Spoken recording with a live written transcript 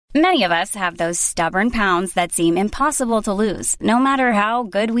Many of us have those stubborn pounds that seem impossible to lose, no matter how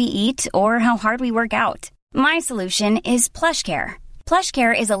good we eat or how hard we work out. My solution is PlushCare.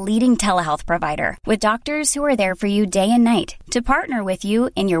 PlushCare is a leading telehealth provider with doctors who are there for you day and night to partner with you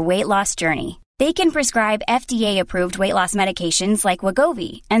in your weight loss journey. They can prescribe FDA-approved weight loss medications like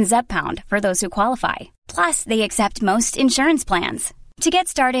Wegovy and Zepbound for those who qualify. Plus, they accept most insurance plans. To get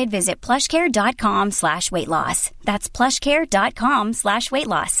started, visit plushcare.com/weightloss. That's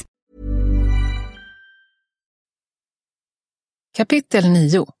plushcare.com/weightloss. Kapitel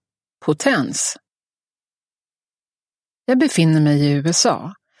 9. Potens. Jag befinner mig i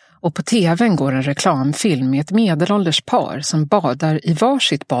USA och på tvn går en reklamfilm med ett medelålders par som badar i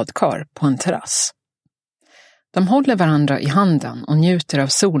varsitt badkar på en terrass. De håller varandra i handen och njuter av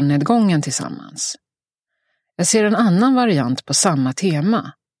solnedgången tillsammans. Jag ser en annan variant på samma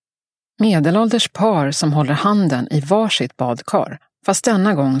tema. Medelålders par som håller handen i varsitt badkar, fast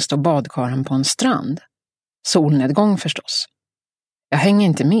denna gång står badkaren på en strand. Solnedgång förstås. Jag hänger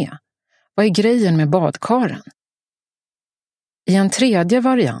inte med. Vad är grejen med badkaren? I en tredje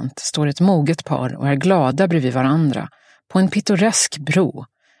variant står ett moget par och är glada bredvid varandra på en pittoresk bro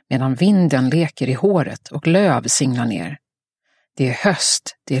medan vinden leker i håret och löv singlar ner. Det är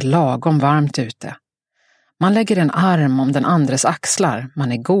höst, det är lagom varmt ute. Man lägger en arm om den andres axlar,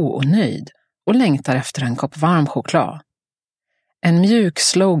 man är god och nöjd och längtar efter en kopp varm choklad. En mjuk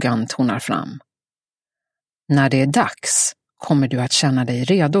slogan tonar fram. När det är dags kommer du att känna dig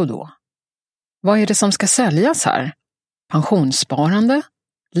redo då. Vad är det som ska säljas här? Pensionssparande?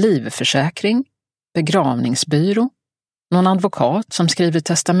 Livförsäkring? Begravningsbyrå? Någon advokat som skriver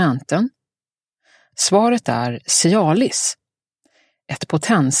testamenten? Svaret är Cialis. Ett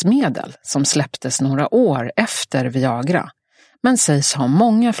potensmedel som släpptes några år efter Viagra, men sägs ha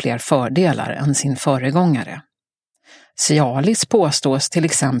många fler fördelar än sin föregångare. Cialis påstås till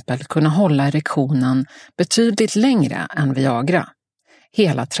exempel kunna hålla erektionen betydligt längre än Viagra.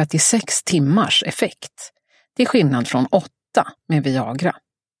 Hela 36 timmars effekt, till skillnad från 8 med Viagra.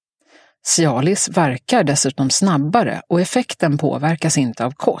 Cialis verkar dessutom snabbare och effekten påverkas inte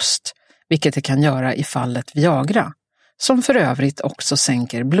av kost, vilket det kan göra i fallet Viagra, som för övrigt också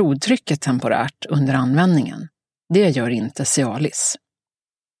sänker blodtrycket temporärt under användningen. Det gör inte Cialis.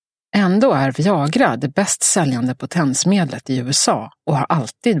 Ändå är Viagra det bäst säljande potensmedlet i USA och har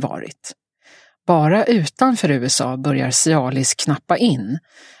alltid varit. Bara utanför USA börjar Cialis knappa in,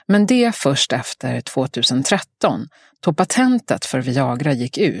 men det först efter 2013 då patentet för Viagra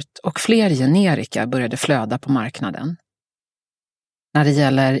gick ut och fler generika började flöda på marknaden. När det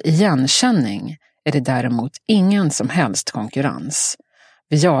gäller igenkänning är det däremot ingen som helst konkurrens.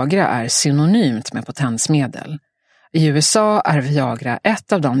 Viagra är synonymt med potensmedel. I USA är Viagra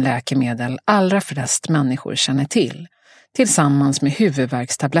ett av de läkemedel allra flest människor känner till, tillsammans med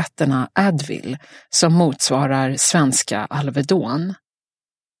huvudvärkstabletterna Advil som motsvarar svenska Alvedon.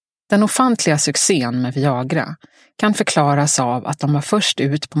 Den ofantliga succén med Viagra kan förklaras av att de var först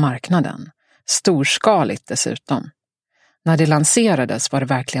ut på marknaden, storskaligt dessutom. När det lanserades var det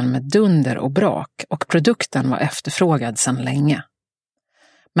verkligen med dunder och brak och produkten var efterfrågad sedan länge.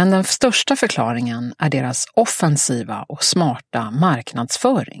 Men den största förklaringen är deras offensiva och smarta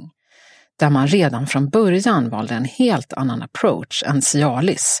marknadsföring, där man redan från början valde en helt annan approach än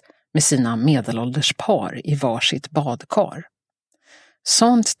Cialis med sina medelålders par i varsitt badkar.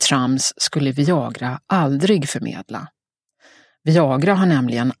 Sånt trams skulle Viagra aldrig förmedla. Viagra har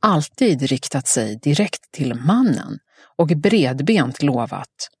nämligen alltid riktat sig direkt till mannen och bredbent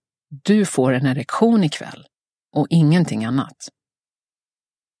lovat: du får en erektion ikväll och ingenting annat.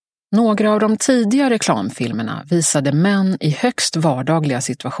 Några av de tidiga reklamfilmerna visade män i högst vardagliga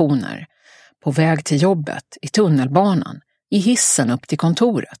situationer, på väg till jobbet, i tunnelbanan, i hissen upp till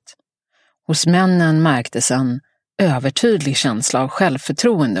kontoret. Hos männen märktes en övertydlig känsla av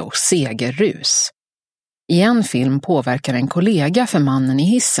självförtroende och segerrus. I en film påverkar en kollega för mannen i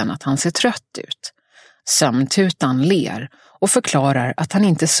hissen att han ser trött ut. Sömntutan ler och förklarar att han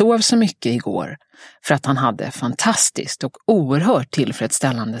inte sov så mycket igår för att han hade fantastiskt och oerhört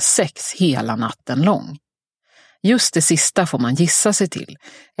tillfredsställande sex hela natten lång. Just det sista får man gissa sig till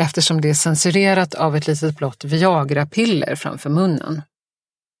eftersom det är censurerat av ett litet blått Viagra-piller framför munnen.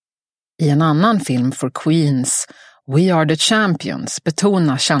 I en annan film för Queens, We Are the Champions,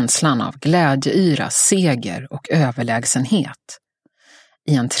 betonar känslan av glädjeyra, seger och överlägsenhet.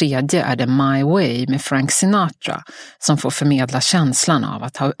 I en tredje är det My Way med Frank Sinatra som får förmedla känslan av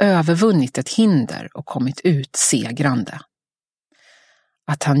att ha övervunnit ett hinder och kommit ut segrande.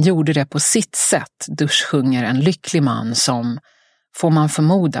 Att han gjorde det på sitt sätt duschsjunger en lycklig man som, får man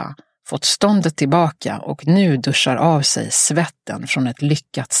förmoda, fått ståndet tillbaka och nu duschar av sig svetten från ett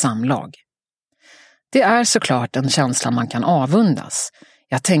lyckat samlag. Det är såklart en känsla man kan avundas.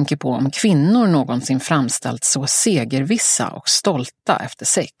 Jag tänker på om kvinnor någonsin framställt så segervissa och stolta efter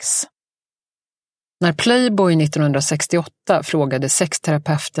sex. När Playboy 1968 frågade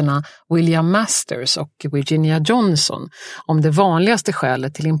sexterapeuterna William Masters och Virginia Johnson om det vanligaste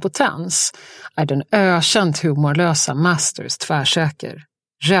skälet till impotens är den ökänt humorlösa Masters tvärsäker: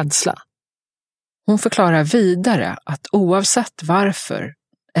 rädsla. Hon förklarar vidare att oavsett varför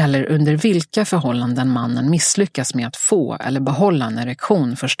eller under vilka förhållanden mannen misslyckas med att få eller behålla en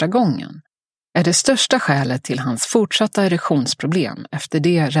erektion första gången är det största skälet till hans fortsatta erektionsproblem efter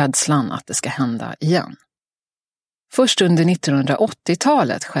det rädslan att det ska hända igen. Först under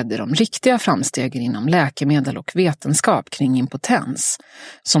 1980-talet skedde de riktiga framstegen inom läkemedel och vetenskap kring impotens,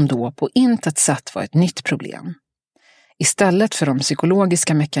 som då på intet sätt var ett nytt problem. Istället för de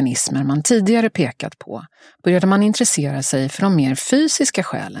psykologiska mekanismer man tidigare pekat på började man intressera sig för de mer fysiska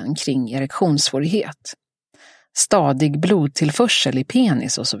skälen kring erektionssvårighet. Stadig blodtillförsel i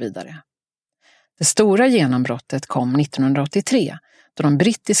penis och så vidare. Det stora genombrottet kom 1983 då den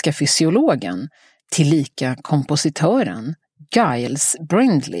brittiska fysiologen, tillika kompositören, Giles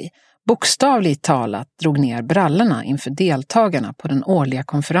Brindley, bokstavligt talat drog ner brallorna inför deltagarna på den årliga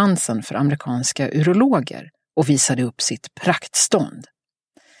konferensen för amerikanska urologer och visade upp sitt praktstånd.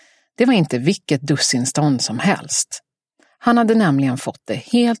 Det var inte vilket dussinstånd som helst. Han hade nämligen fått det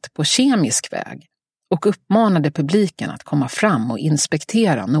helt på kemisk väg och uppmanade publiken att komma fram och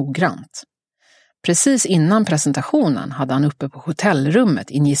inspektera noggrant. Precis innan presentationen hade han uppe på hotellrummet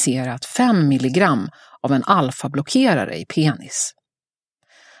injicerat 5 milligram av en alfablockerare i penis.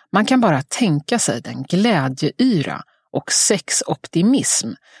 Man kan bara tänka sig den glädjeyra och sexoptimism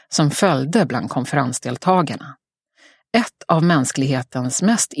som följde bland konferensdeltagarna. Ett av mänsklighetens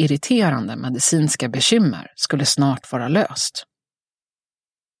mest irriterande medicinska bekymmer skulle snart vara löst.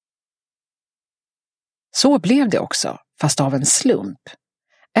 Så blev det också, fast av en slump.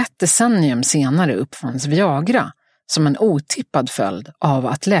 Ett decennium senare uppfanns Viagra som en otippad följd av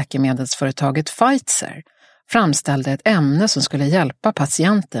att läkemedelsföretaget Pfizer framställde ett ämne som skulle hjälpa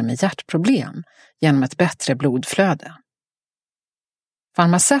patienter med hjärtproblem genom ett bättre blodflöde.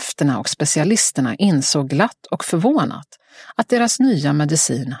 Farmaceuterna och specialisterna insåg glatt och förvånat att deras nya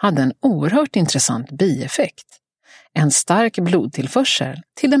medicin hade en oerhört intressant bieffekt. En stark blodtillförsel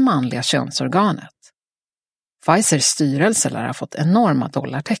till det manliga könsorganet. Pfizers styrelse lär ha fått enorma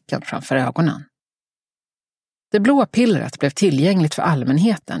dollartecken framför ögonen. Det blå pillret blev tillgängligt för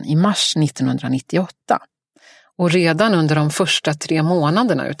allmänheten i mars 1998 och redan under de första 3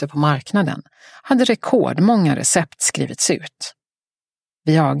 månaderna ute på marknaden hade rekordmånga recept skrivits ut.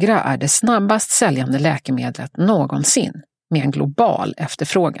 Viagra är det snabbast säljande läkemedlet någonsin med en global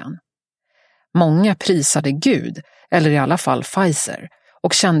efterfrågan. Många prisade Gud, eller i alla fall Pfizer,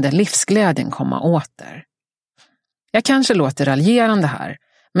 och kände livsglädjen komma åter. Jag kanske låter raljerande här,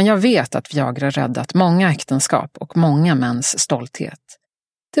 men jag vet att Viagra räddat många äktenskap och många mäns stolthet.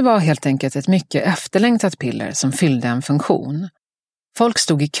 Det var helt enkelt ett mycket efterlängtat piller som fyllde en funktion. Folk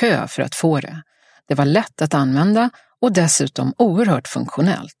stod i kö för att få det. Det var lätt att använda och dessutom oerhört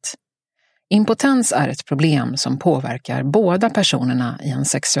funktionellt. Impotens är ett problem som påverkar båda personerna i en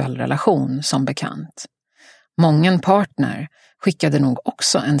sexuell relation, som bekant. Mången partner skickade nog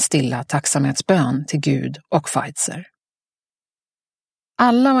också en stilla tacksamhetsbön till Gud och Pfizer.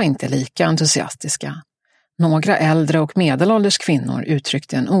 Alla var inte lika entusiastiska. Några äldre och medelålders kvinnor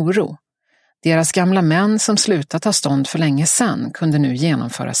uttryckte en oro. Deras gamla män som slutat ta stånd för länge sedan kunde nu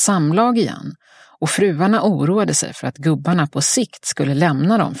genomföra samlag igen och fruarna oroade sig för att gubbarna på sikt skulle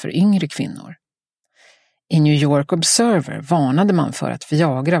lämna dem för yngre kvinnor. I New York Observer varnade man för att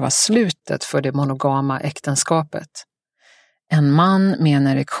Viagra var slutet för det monogama äktenskapet. En man med en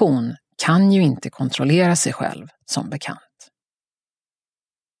erektion kan ju inte kontrollera sig själv, som bekant.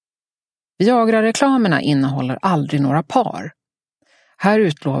 Viagra-reklamerna innehåller aldrig några par. Här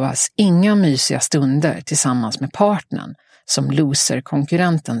utlovas inga mysiga stunder tillsammans med partnern som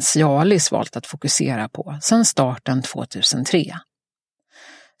loser-konkurrenten Cialis valt att fokusera på sedan starten 2003.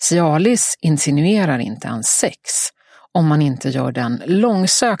 Cialis insinuerar inte ens sex om man inte gör den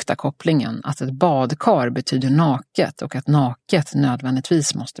långsökta kopplingen att ett badkar betyder naket och att naket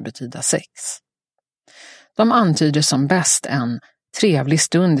nödvändigtvis måste betyda sex. De antyder som bäst en trevlig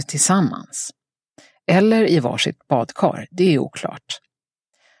stund tillsammans. Eller i varsitt badkar, det är oklart.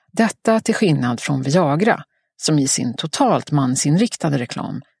 Detta till skillnad från Viagra, som i sin totalt mansinriktade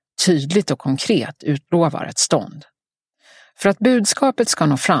reklam tydligt och konkret utlovar ett stånd. För att budskapet ska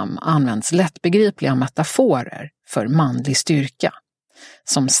nå fram används lättbegripliga metaforer för manlig styrka.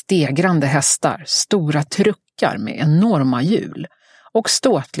 som stegrande hästar, stora truckar med enorma hjul och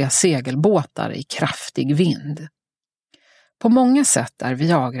ståtliga segelbåtar i kraftig vind. På många sätt är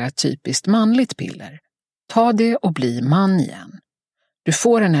Viagra ett typiskt manligt piller. Ta det och bli man igen. Du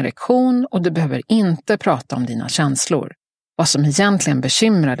får en erektion och du behöver inte prata om dina känslor, vad som egentligen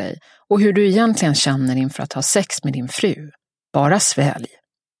bekymrar dig och hur du egentligen känner inför att ha sex med din fru. Bara svälj.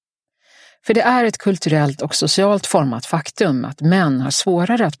 För det är ett kulturellt och socialt format faktum att män har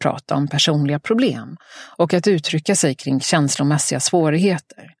svårare att prata om personliga problem och att uttrycka sig kring känslomässiga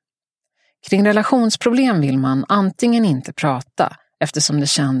svårigheter. Kring relationsproblem vill man antingen inte prata eftersom det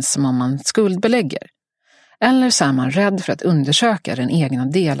känns som om man skuldbelägger, eller så är man rädd för att undersöka den egna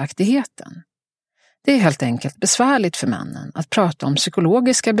delaktigheten. Det är helt enkelt besvärligt för männen att prata om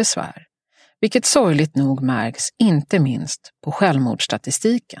psykologiska besvär, vilket sorgligt nog märks inte minst på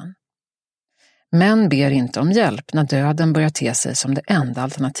självmordsstatistiken. Män ber inte om hjälp när döden börjar te sig som det enda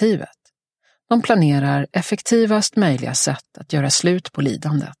alternativet. De planerar effektivast möjliga sätt att göra slut på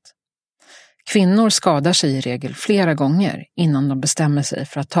lidandet. Kvinnor skadar sig i regel flera gånger innan de bestämmer sig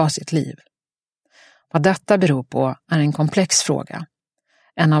för att ta sitt liv. Vad detta beror på är en komplex fråga.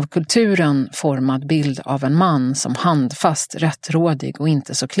 En av kulturen formad bild av en man som handfast, rättrådig och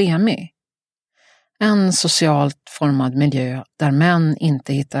inte så klemig. En socialt formad miljö där män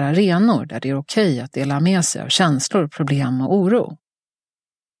inte hittar arenor där det är okej att dela med sig av känslor, problem och oro.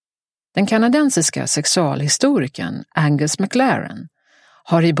 Den kanadensiska sexualhistorikern Angus McLaren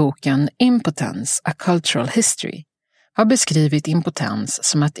har i boken Impotence, A Cultural History har beskrivit impotens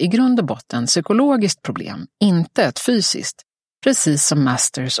som ett i grund och botten psykologiskt problem, inte ett fysiskt, precis som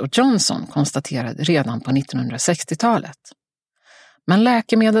Masters och Johnson konstaterade redan på 1960-talet. Men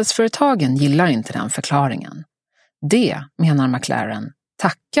läkemedelsföretagen gillar inte den förklaringen. Det, menar McLaren,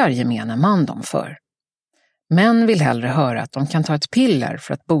 tackar gemene man dem för. Män vill hellre höra att de kan ta ett piller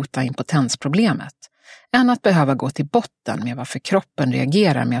för att bota impotensproblemet än att behöva gå till botten med varför kroppen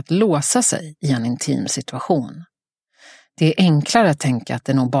reagerar med att låsa sig i en intim situation. Det är enklare att tänka att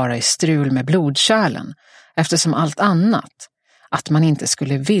det nog bara är strul med blodkärlen eftersom allt annat, att man inte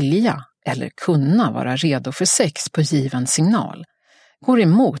skulle vilja eller kunna vara redo för sex på given signal, går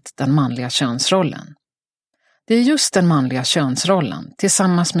emot den manliga könsrollen. Det är just den manliga könsrollen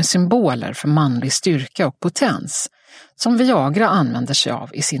tillsammans med symboler för manlig styrka och potens som Viagra använder sig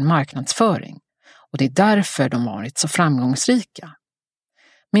av i sin marknadsföring, och det är därför de varit så framgångsrika.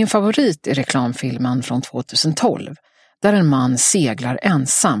 Min favorit är reklamfilmen från 2012 där en man seglar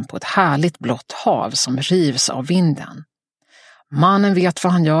ensam på ett härligt blått hav som rivs av vinden. Mannen vet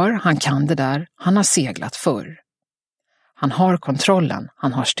vad han gör, han kan det där, han har seglat förr. Han har kontrollen,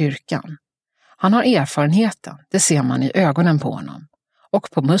 han har styrkan. Han har erfarenheten, det ser man i ögonen på honom. Och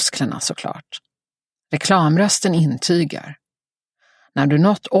på musklerna såklart. Reklamrösten intygar. När du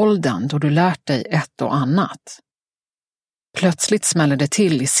nått åldern då du lärt dig ett och annat. Plötsligt smäller det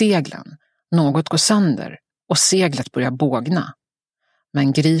till i seglen, något går sönder och seglet börjar bågna.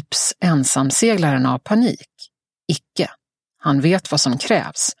 Men grips ensamseglaren av panik? Icke. Han vet vad som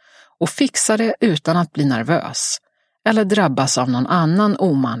krävs och fixar det utan att bli nervös eller drabbas av någon annan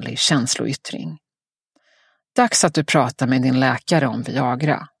omanlig känsloyttring. Dags att du pratar med din läkare om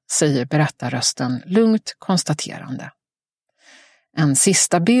Viagra, säger berättarrösten lugnt konstaterande. En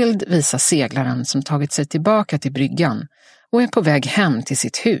sista bild visar seglaren som tagit sig tillbaka till bryggan och är på väg hem till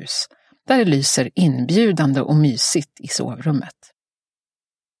sitt hus, där det lyser inbjudande och mysigt i sovrummet.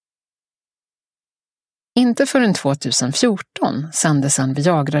 Inte förrän 2014 sändes en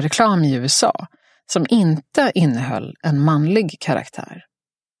Viagra-reklam i USA som inte innehöll en manlig karaktär.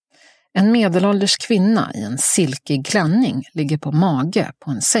 En medelålders kvinna i en silkig klänning ligger på mage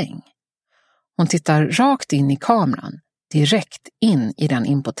på en säng. Hon tittar rakt in i kameran, direkt in i den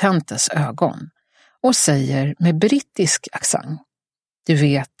impotentes ögon och säger med brittisk accent: du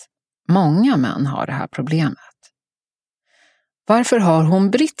vet, många män har det här problemet. Varför har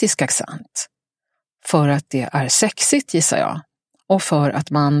hon brittisk accent? För att det är sexigt, gissar jag. Och för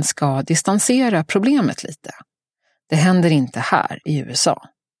att man ska distansera problemet lite. Det händer inte här i USA.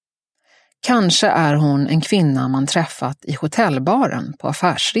 Kanske är hon en kvinna man träffat i hotellbaren på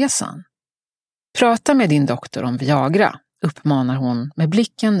affärsresan. Prata med din doktor om Viagra, uppmanar hon med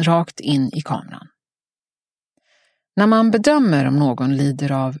blicken rakt in i kameran. När man bedömer om någon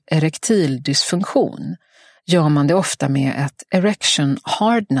lider av erektil dysfunktion gör man det ofta med ett Erection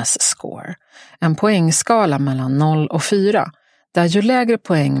Hardness Score, en poängskala mellan 0 och 4, där ju lägre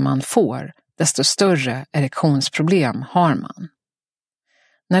poäng man får, desto större erektionsproblem har man.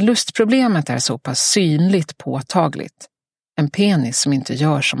 När lustproblemet är så pass synligt påtagligt, en penis som inte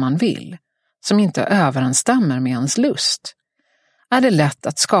gör som man vill, som inte överensstämmer med ens lust, är det lätt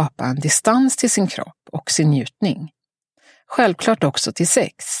att skapa en distans till sin kropp och sin njutning. Självklart också till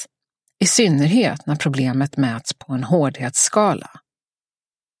sex, i synnerhet när problemet mäts på en hårdhetsskala.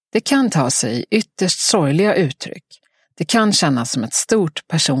 Det kan ta sig ytterst sorgliga uttryck. Det kan kännas som ett stort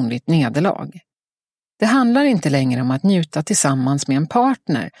personligt nederlag. Det handlar inte längre om att njuta tillsammans med en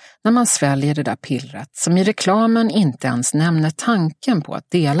partner när man sväljer det där pillret som i reklamen inte ens nämner tanken på att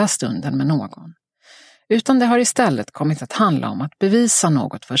dela stunden med någon. Utan det har istället kommit att handla om att bevisa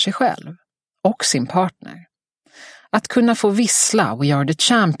något för sig själv och sin partner. Att kunna få vissla We Are The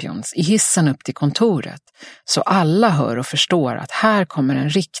Champions i hissen upp till kontoret så alla hör och förstår att här kommer en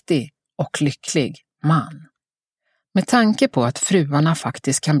riktig och lycklig man. Med tanke på att fruarna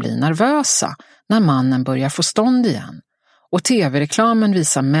faktiskt kan bli nervösa när mannen börjar få stånd igen och tv-reklamen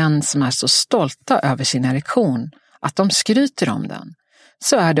visar män som är så stolta över sin erektion att de skryter om den,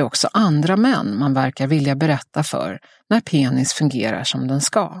 så är det också andra män man verkar vilja berätta för när penis fungerar som den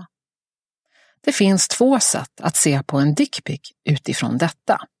ska. Det finns 2 sätt att se på en dickpic utifrån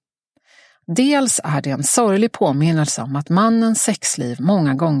detta. Dels är det en sorglig påminnelse om att mannens sexliv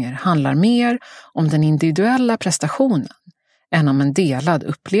många gånger handlar mer om den individuella prestationen än om en delad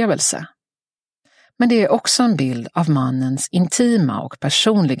upplevelse. Men det är också en bild av mannens intima och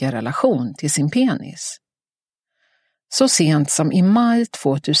personliga relation till sin penis. Så sent som i maj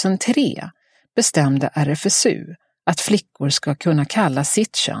 2003 bestämde RFSU att flickor ska kunna kalla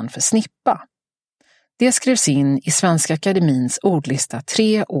sitt kön för snippa. Det skrevs in i Svenska Akademins ordlista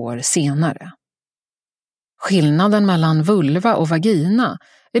 3 år senare. Skillnaden mellan vulva och vagina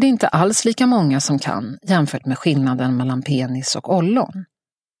är det inte alls lika många som kan jämfört med skillnaden mellan penis och ollon.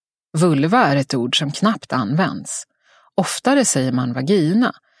 Vulva är ett ord som knappt används. Oftare säger man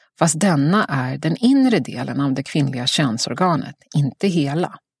vagina, fast denna är den inre delen av det kvinnliga könsorganet, inte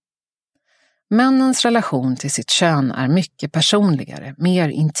hela. Männens relation till sitt kön är mycket personligare, mer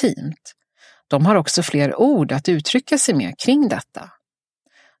intimt. De har också fler ord att uttrycka sig med kring detta.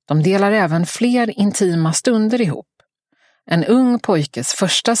 De delar även fler intima stunder ihop. En ung pojkes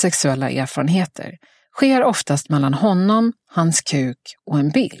första sexuella erfarenheter sker oftast mellan honom, hans kuk och en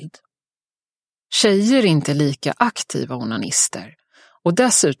bild. Tjejer är inte lika aktiva onanister och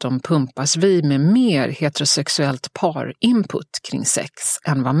dessutom pumpas vi med mer heterosexuellt par-input kring sex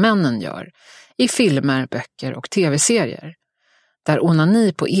än vad männen gör i filmer, böcker och tv-serier, där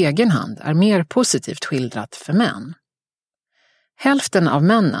onani på egen hand är mer positivt skildrat för män. Hälften av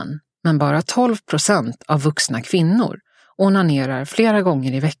männen, men bara 12% av vuxna kvinnor, onanerar flera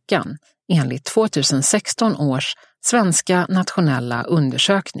gånger i veckan enligt 2016 års svenska nationella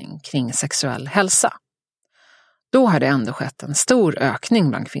undersökning kring sexuell hälsa. Då har det ändå skett en stor ökning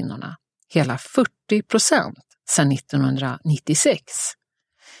bland kvinnorna, hela 40% sedan 1996.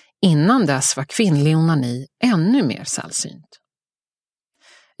 Innan dess var kvinnlig onani ännu mer sällsynt.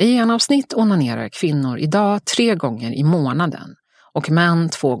 I genomsnitt onanerar kvinnor idag 3 gånger i månaden och män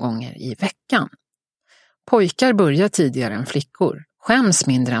 2 gånger i veckan. Pojkar börjar tidigare än flickor, skäms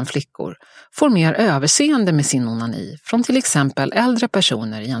mindre än flickor, får mer överseende med sin onani från till exempel äldre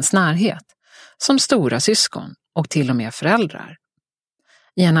personer i ens närhet, som stora syskon och till och med föräldrar.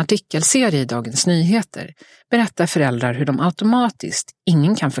 I en artikelserie i Dagens Nyheter berättar föräldrar hur de automatiskt,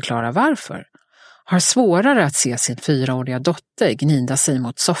 ingen kan förklara varför, har svårare att se sin 4-åriga dotter gnida sig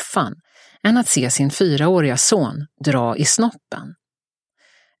mot soffan än att se sin 4-åriga son dra i snoppen.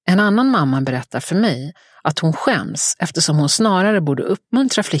 En annan mamma berättar för mig att hon skäms eftersom hon snarare borde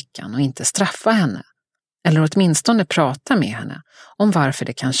uppmuntra flickan och inte straffa henne, eller åtminstone prata med henne om varför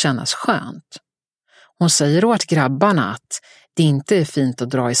det kan kännas skönt. Hon säger åt grabbarna att det inte är fint att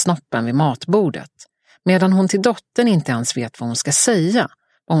dra i snoppen vid matbordet, medan hon till dottern inte ens vet vad hon ska säga,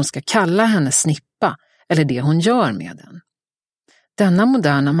 vad hon ska kalla henne snippa eller det hon gör med den. Denna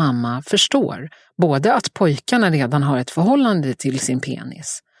moderna mamma förstår både att pojkarna redan har ett förhållande till sin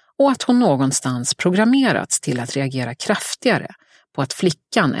penis och att hon någonstans programmerats till att reagera kraftigare på att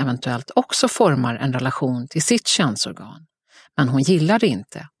flickan eventuellt också formar en relation till sitt könsorgan. Men hon gillar det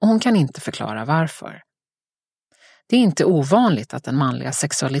inte och hon kan inte förklara varför. Det är inte ovanligt att den manliga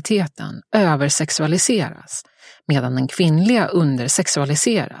sexualiteten översexualiseras medan den kvinnliga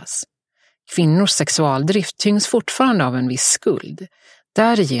undersexualiseras. Kvinnors sexualdrift tyngs fortfarande av en viss skuld,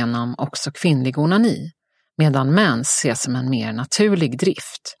 därigenom också kvinnlig onani, medan mäns ses som en mer naturlig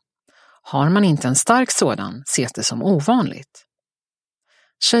drift. Har man inte en stark sådan ses det som ovanligt.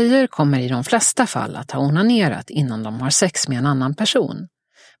 Tjejer kommer i de flesta fall att ha onanerat innan de har sex med en annan person,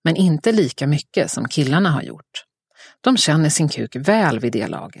 men inte lika mycket som killarna har gjort. De känner sin kuk väl vid det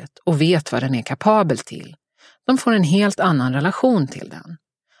laget och vet vad den är kapabel till. De får en helt annan relation till den.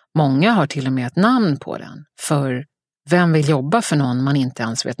 Många har till och med ett namn på den, för Vem vill jobba för någon man inte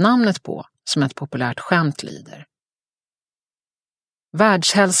ens vet namnet på, som ett populärt skämt lyder?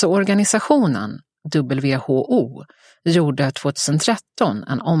 Världshälsoorganisationen, WHO, gjorde 2013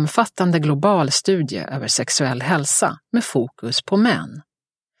 en omfattande global studie över sexuell hälsa med fokus på män.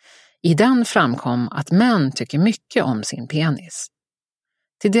 I den framkom att män tycker mycket om sin penis.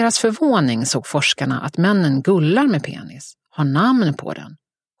 Till deras förvåning såg forskarna att männen gullar med penis, har namn på den,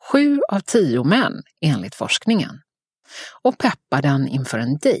 7 av 10 män enligt forskningen, och peppar den inför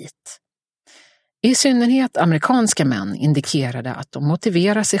en dejt. I synnerhet amerikanska män indikerade att de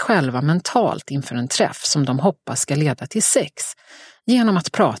motiverar sig själva mentalt inför en träff som de hoppas ska leda till sex genom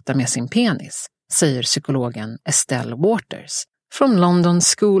att prata med sin penis, säger psykologen Estelle Waters från London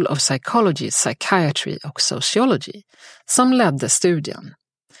School of Psychology, Psychiatry och Sociology som ledde studien.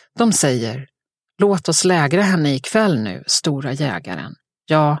 De säger: låt oss lägra henne ikväll nu, stora jägaren.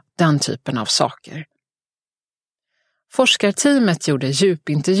 Ja, den typen av saker. Forskarteamet gjorde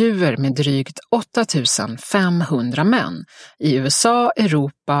djupintervjuer med drygt 8500 män i USA,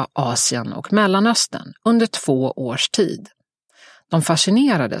 Europa, Asien och Mellanöstern under 2 års tid. De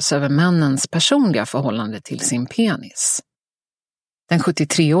fascinerades över männens personliga förhållande till sin penis. Den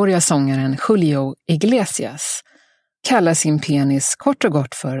 73-åriga sångaren Julio Iglesias kallar sin penis kort och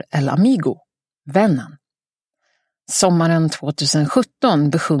gott för El Amigo, vännen. Sommaren 2017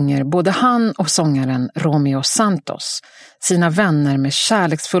 besjunger både han och sångaren Romeo Santos sina vänner med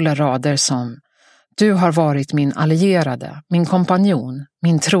kärleksfulla rader som: du har varit min allierade, min kompanjon,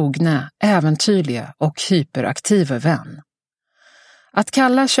 min trogne, äventyrliga och hyperaktive vän. Att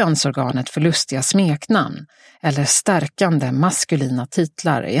kalla könsorganet för lustiga smeknamn eller stärkande maskulina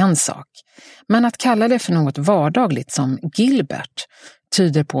titlar är en sak, men att kalla det för något vardagligt som Gilbert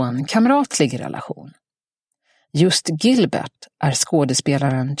tyder på en kamratlig relation. Just Gilbert är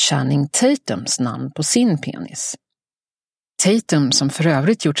skådespelaren Channing Tatums namn på sin penis. Tatum, som för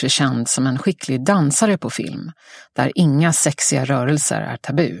övrigt gjort sig känd som en skicklig dansare på film, där inga sexiga rörelser är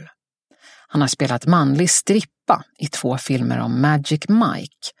tabu. Han har spelat manlig strippa i 2 filmer om Magic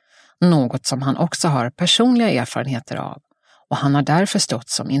Mike, något som han också har personliga erfarenheter av, och han har därför stått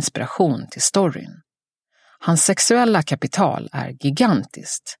som inspiration till storyn. Hans sexuella kapital är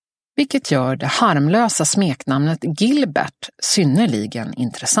gigantiskt, vilket gör det harmlösa smeknamnet Gilbert synnerligen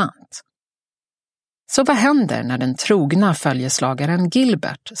intressant. Så vad händer när den trogna följeslagaren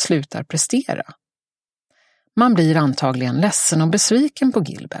Gilbert slutar prestera? Man blir antagligen ledsen och besviken på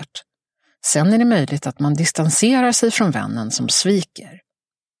Gilbert. Sen är det möjligt att man distanserar sig från vännen som sviker.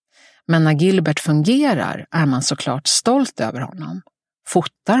 Men när Gilbert fungerar är man såklart stolt över honom,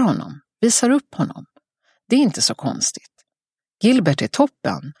 fotar honom, visar upp honom. Det är inte så konstigt. Gilbert är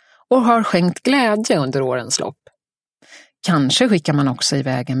toppen och har skänkt glädje under årens lopp. Kanske skickar man också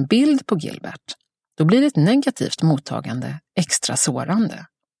iväg en bild på Gilbert. Då blir ett negativt mottagande extra sårande.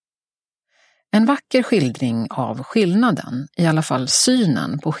 En vacker skildring av skillnaden, i alla fall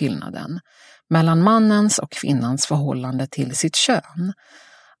synen på skillnaden, mellan mannens och kvinnans förhållande till sitt kön,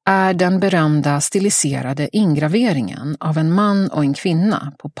 är den berömda stiliserade ingraveringen av en man och en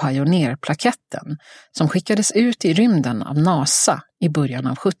kvinna på Pioneer-plaketten som skickades ut i rymden av NASA i början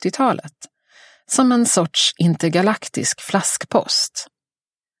av 70-talet, som en sorts intergalaktisk flaskpost.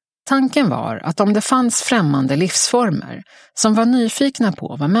 Tanken var att om det fanns främmande livsformer som var nyfikna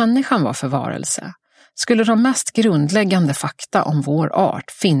på vad människan var för varelse, skulle de mest grundläggande fakta om vår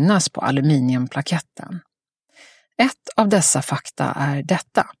art finnas på aluminiumplaketten. Ett av dessa fakta är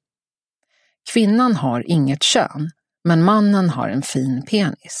detta. Kvinnan har inget kön, men mannen har en fin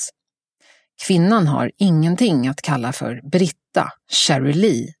penis. Kvinnan har ingenting att kalla för Britta, Cherry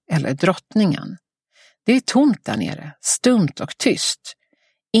Lee eller drottningen. Det är tomt där nere, stumt och tyst.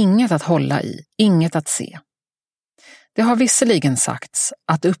 Inget att hålla i, inget att se. Det har visserligen sagts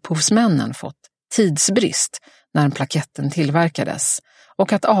att upphovsmännen fått tidsbrist när plaketten tillverkades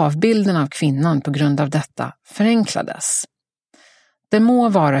och att avbilden av kvinnan på grund av detta förenklades. Det må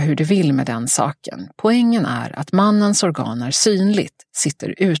vara hur det vill med den saken. Poängen är att mannens organ synligt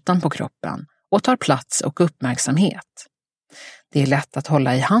sitter utanpå kroppen och tar plats och uppmärksamhet. Det är lätt att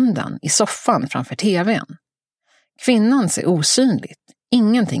hålla i handen i soffan framför tvn. Kvinnans är osynligt,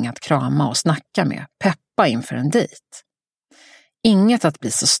 ingenting att krama och snacka med, peppa inför en dejt. Inget att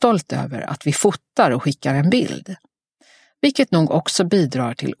bli så stolt över att vi fotar och skickar en bild. Vilket nog också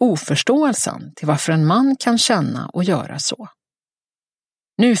bidrar till oförståelsen till varför en man kan känna och göra så.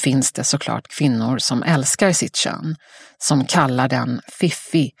 Nu finns det såklart kvinnor som älskar sitt kön, som kallar den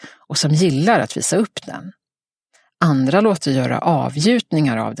fiffig och som gillar att visa upp den. Andra låter göra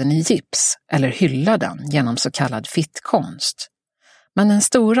avgjutningar av den i gips eller hylla den genom så kallad fittkonst. Men den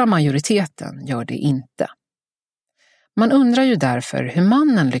stora majoriteten gör det inte. Man undrar ju därför hur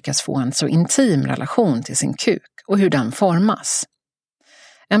mannen lyckas få en så intim relation till sin kuk och hur den formas.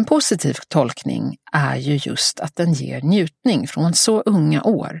 En positiv tolkning är ju just att den ger njutning från så unga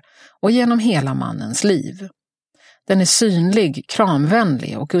år och genom hela mannens liv. Den är synlig,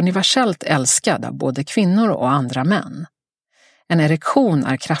 kramvänlig och universellt älskad av både kvinnor och andra män. En erektion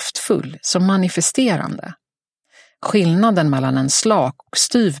är kraftfull, som manifesterande. Skillnaden mellan en slak och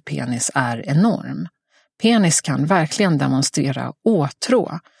styv penis är enorm. Penis kan verkligen demonstrera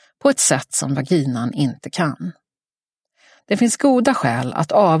åtrå på ett sätt som vaginan inte kan. Det finns goda skäl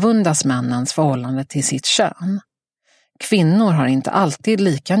att avundas männens förhållande till sitt kön. Kvinnor har inte alltid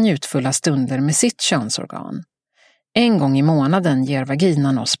lika njutfulla stunder med sitt könsorgan. En gång i månaden ger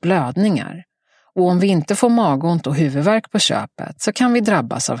vaginan oss blödningar. Och om vi inte får magont och huvudvärk på köpet så kan vi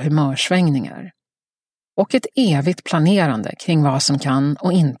drabbas av humörsvängningar. Och ett evigt planerande kring vad som kan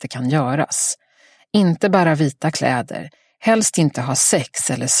och inte kan göras. Inte bära vita kläder, helst inte ha sex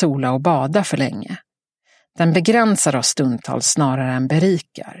eller sola och bada för länge. Den begränsar oss stundtals snarare än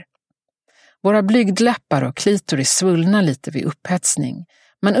berikar. Våra blygdläppar och klitoris svullnar lite vid upphetsning,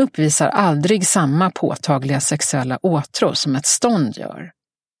 men uppvisar aldrig samma påtagliga sexuella åtrå som ett stånd gör.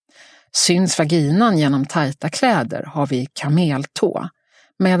 Syns vaginan genom tajta kläder har vi kameltå,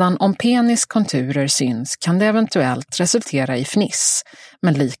 medan om penis konturer syns kan det eventuellt resultera i fniss,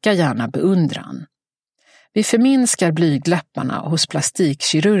 men lika gärna beundran. Vi förminskar blygdläpparna hos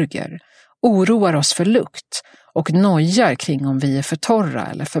plastikkirurger, oroar oss för lukt och nojar kring om vi är för torra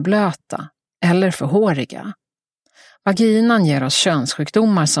eller för blöta, eller för håriga. Vaginan ger oss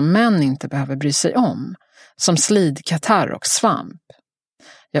könssjukdomar som män inte behöver bry sig om, som slidkatarr och svamp.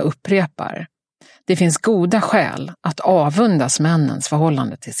 Jag upprepar, det finns goda skäl att avundas männens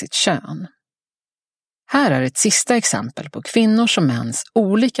förhållande till sitt kön. Här är ett sista exempel på kvinnors och mäns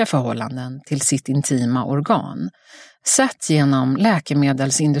olika förhållanden till sitt intima organ, sett genom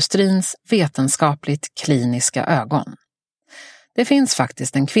läkemedelsindustrins vetenskapligt kliniska ögon. Det finns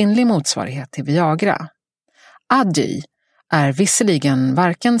faktiskt en kvinnlig motsvarighet till Viagra. Adi är visserligen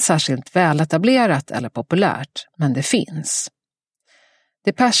varken särskilt väletablerat eller populärt, men det finns.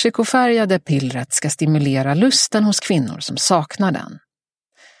 Det persikofärgade pillret ska stimulera lusten hos kvinnor som saknar den.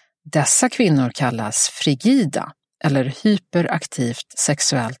 Dessa kvinnor kallas frigida eller hyperaktivt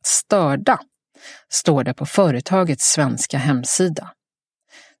sexuellt störda, står det på företagets svenska hemsida.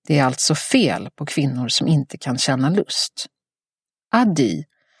 Det är alltså fel på kvinnor som inte kan känna lust. Adi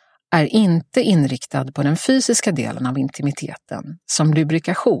är inte inriktad på den fysiska delen av intimiteten som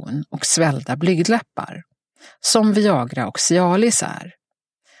lubrikation och svällda blygdläppar, som Viagra och Cialis är.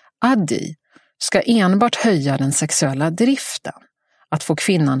 Adi ska enbart höja den sexuella driften, att få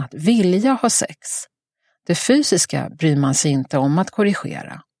kvinnan att vilja ha sex. Det fysiska bryr man sig inte om att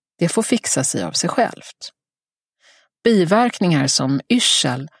korrigera. Det får fixa sig av sig självt. Biverkningar som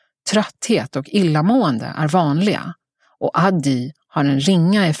yrsel, trötthet och illamående är vanliga och Adi har en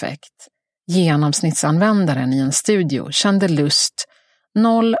ringa effekt. Genomsnittsanvändaren i en studio kände lust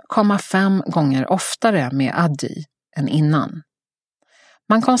 0,5 gånger oftare med Adi än innan.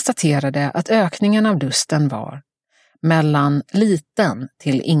 Man konstaterade att ökningen av lusten var mellan liten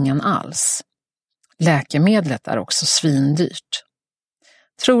till ingen alls. Läkemedlet är också svindyrt.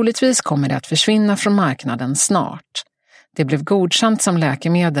 Troligtvis kommer det att försvinna från marknaden snart. Det blev godkänt som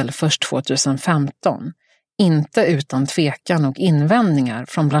läkemedel först 2015, inte utan tvekan och invändningar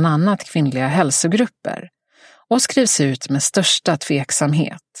från bland annat kvinnliga hälsogrupper, och skrivs ut med största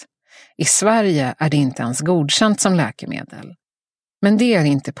tveksamhet. I Sverige är det inte ens godkänt som läkemedel. Men det är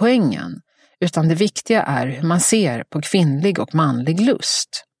inte poängen, utan det viktiga är hur man ser på kvinnlig och manlig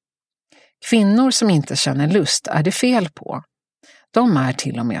lust. Kvinnor som inte känner lust är det fel på. De är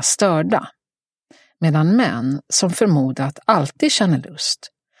till och med störda. Medan män som förmodat alltid känner lust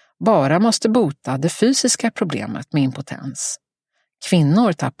bara måste bota det fysiska problemet med impotens.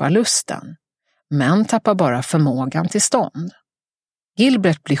 Kvinnor tappar lusten. Män tappar bara förmågan till stånd.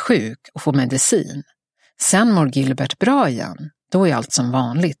 Gilbert blir sjuk och får medicin. Sen mår Gilbert bra igen. Då är allt som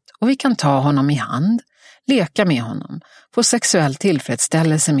vanligt och vi kan ta honom i hand, leka med honom, få sexuell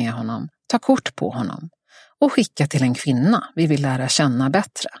tillfredsställelse med honom, ta kort på honom och skicka till en kvinna vi vill lära känna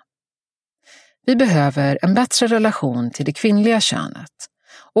bättre. Vi behöver en bättre relation till det kvinnliga könet,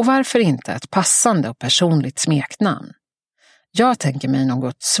 och varför inte ett passande och personligt smeknamn? Jag tänker mig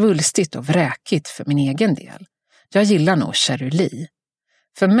något svulstigt och vräkigt för min egen del. Jag gillar nog Cheruli.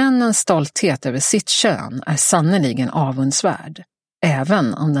 För männens stolthet över sitt kön är sannoliken avundsvärd,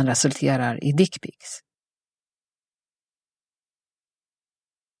 även om den resulterar i dickpics.